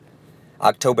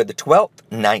October the 12th,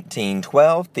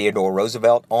 1912, Theodore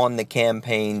Roosevelt on the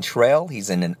campaign trail.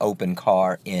 He's in an open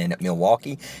car in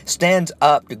Milwaukee, stands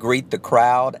up to greet the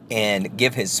crowd and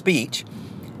give his speech,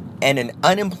 and an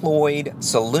unemployed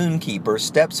saloon keeper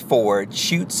steps forward,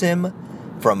 shoots him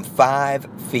from 5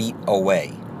 feet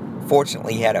away.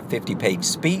 Fortunately, he had a 50-page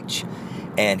speech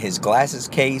and his glasses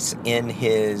case in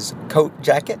his coat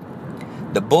jacket.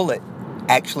 The bullet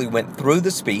actually went through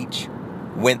the speech,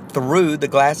 went through the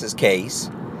glasses case,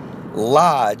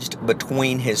 lodged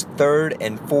between his third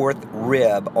and fourth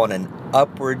rib on an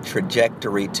upward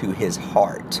trajectory to his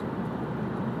heart.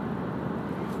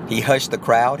 He hushed the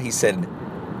crowd. He said,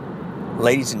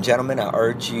 "Ladies and gentlemen, I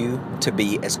urge you to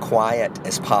be as quiet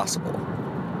as possible.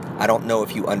 I don't know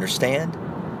if you understand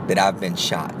that I've been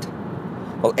shot."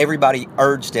 Well, everybody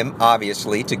urged him,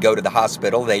 obviously, to go to the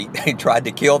hospital. They tried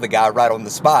to kill the guy right on the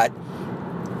spot.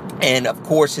 And, of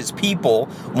course, his people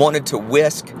wanted to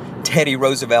whisk Teddy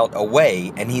Roosevelt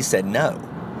away, and he said no.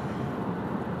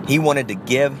 He wanted to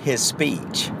give his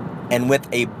speech, and with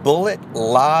a bullet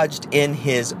lodged in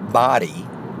his body,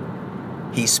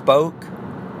 he spoke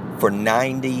for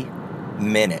 90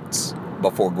 minutes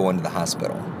before going to the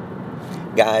hospital.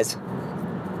 Guys,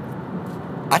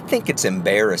 I think it's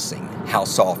embarrassing how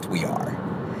soft we are.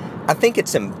 I think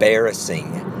it's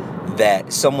embarrassing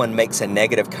that someone makes a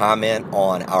negative comment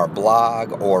on our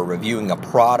blog or reviewing a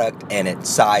product and it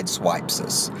sideswipes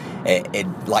us. It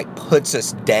like puts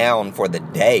us down for the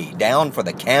day, down for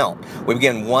the count. We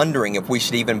begin wondering if we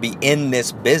should even be in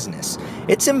this business.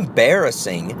 It's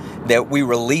embarrassing that we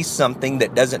release something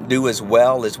that doesn't do as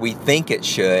well as we think it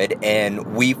should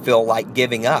and we feel like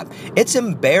giving up. It's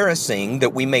embarrassing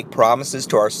that we make promises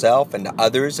to ourselves and to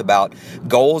others about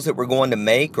goals that we're going to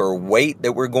make or weight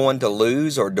that we're going to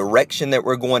lose or direction that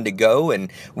we're going to go,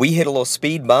 and we hit a little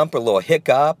speed bump or a little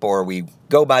hiccup, or we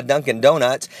go by Dunkin'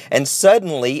 Donuts, and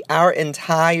suddenly our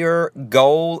entire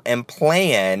goal and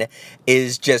plan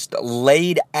is just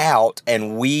laid out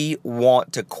and we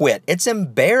want to quit. It's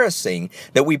embarrassing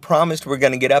that we promised we're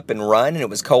going to get up and run and it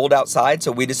was cold outside,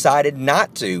 so we decided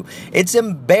not to. It's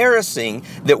embarrassing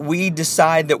that we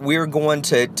decide that we're going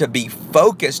to be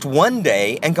focused one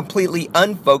day and completely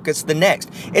unfocused the next.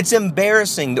 It's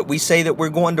embarrassing that we say that we're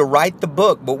going to write the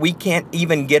book, but we can't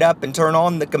even get up and turn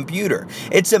on the computer.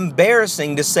 It's embarrassing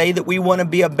to say that we want to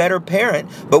be a better parent,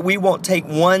 but we won't take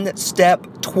one step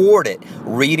toward it.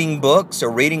 Reading books or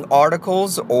reading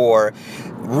articles or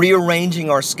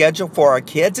rearranging our schedule for our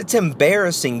kids. It's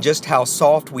embarrassing just how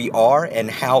soft we are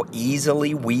and how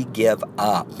easily we give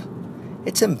up.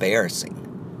 It's embarrassing.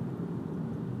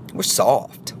 We're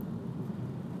soft.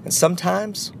 And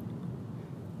sometimes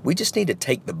we just need to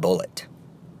take the bullet.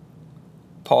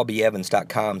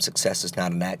 PaulBEvans.com, success is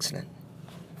not an accident.